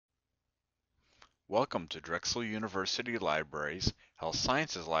Welcome to Drexel University Libraries, Health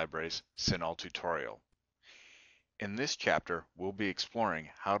Sciences Libraries, CINAHL tutorial. In this chapter, we'll be exploring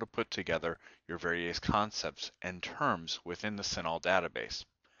how to put together your various concepts and terms within the CINAHL database.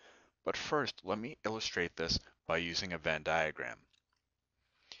 But first, let me illustrate this by using a Venn diagram.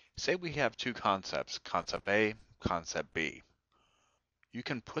 Say we have two concepts, concept A, concept B. You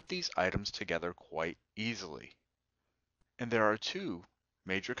can put these items together quite easily. And there are two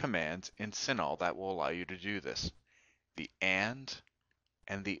major commands in CINAHL that will allow you to do this, the and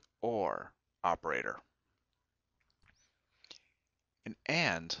the or operator. An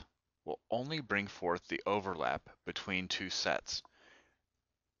and will only bring forth the overlap between two sets,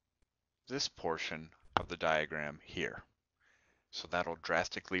 this portion of the diagram here. So that'll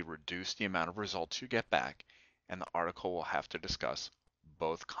drastically reduce the amount of results you get back, and the article will have to discuss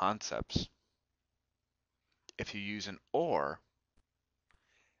both concepts. If you use an or,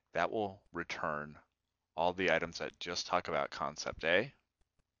 that will return all the items that just talk about concept A,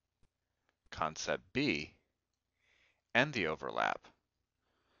 concept B, and the overlap.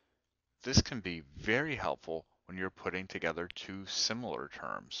 This can be very helpful when you're putting together two similar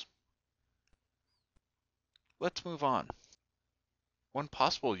terms. Let's move on. One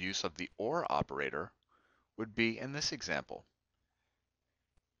possible use of the OR operator would be in this example.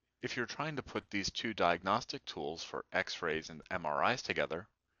 If you're trying to put these two diagnostic tools for X-rays and MRIs together,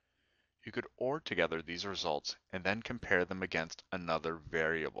 you could OR together these results and then compare them against another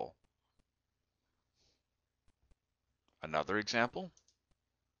variable. Another example?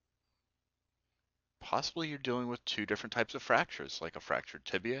 Possibly you're dealing with two different types of fractures, like a fractured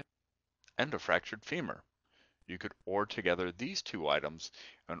tibia and a fractured femur. You could OR together these two items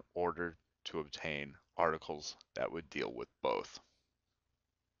in order to obtain articles that would deal with both.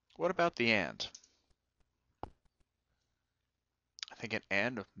 What about the AND? I think an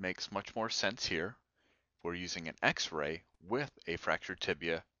AND makes much more sense here. If we're using an X-ray with a fractured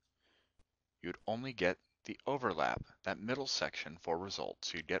tibia, you'd only get the overlap, that middle section for results.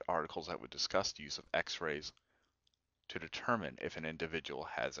 So you'd get articles that would discuss the use of X-rays to determine if an individual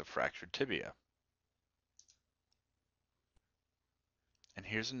has a fractured tibia. And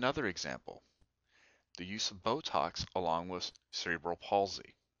here's another example. The use of Botox along with cerebral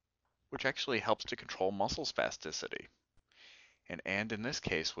palsy, which actually helps to control muscle spasticity. And in this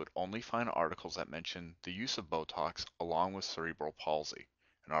case would only find articles that mention the use of Botox along with cerebral palsy.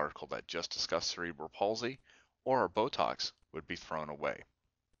 An article that just discussed cerebral palsy or Botox would be thrown away.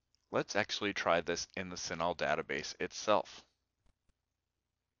 Let's actually try this in the CINAHL database itself.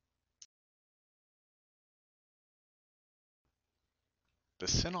 The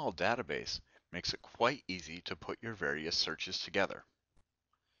CINAHL database makes it quite easy to put your various searches together.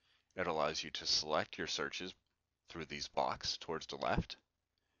 It allows you to select your searches through these boxes towards the left.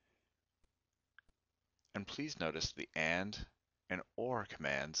 And please notice the and or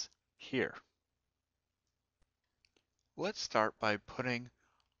commands here. Let's start by putting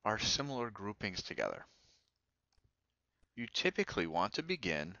our similar groupings together. You typically want to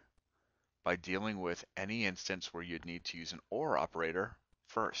begin by dealing with any instance where you'd need to use an OR operator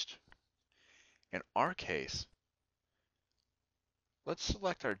first. In our case, let's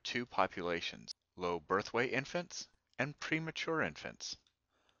select our two populations, low birth weight infants and premature infants.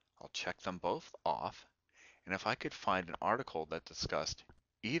 I'll check them both off, and if I could find an article that discussed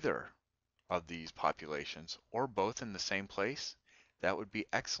either of these populations or both in the same place, that would be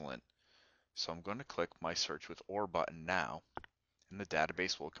excellent. So I'm going to click my search with OR button now, and the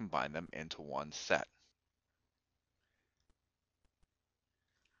database will combine them into one set.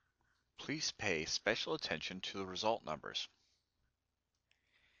 Please pay special attention to the result numbers.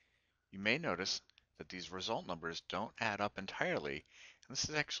 You may notice that these result numbers don't add up entirely, and this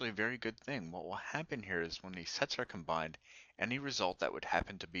is actually a very good thing. What will happen here is when these sets are combined, any result that would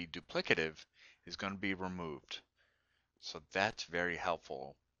happen to be duplicative is going to be removed. So that's very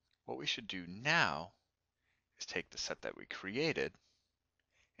helpful. What we should do now is take the set that we created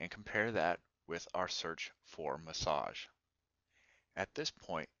and compare that with our search for massage. At this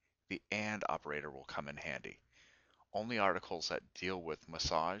point, the AND operator will come in handy. Only articles that deal with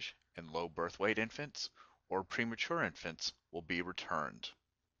massage in low birth weight infants or premature infants will be returned.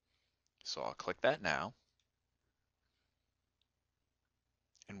 So I'll click that now,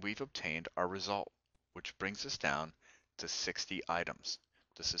 and we've obtained our result, which brings us down to 60 items.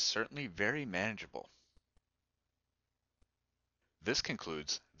 This is certainly very manageable. This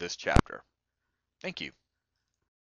concludes this chapter. Thank you.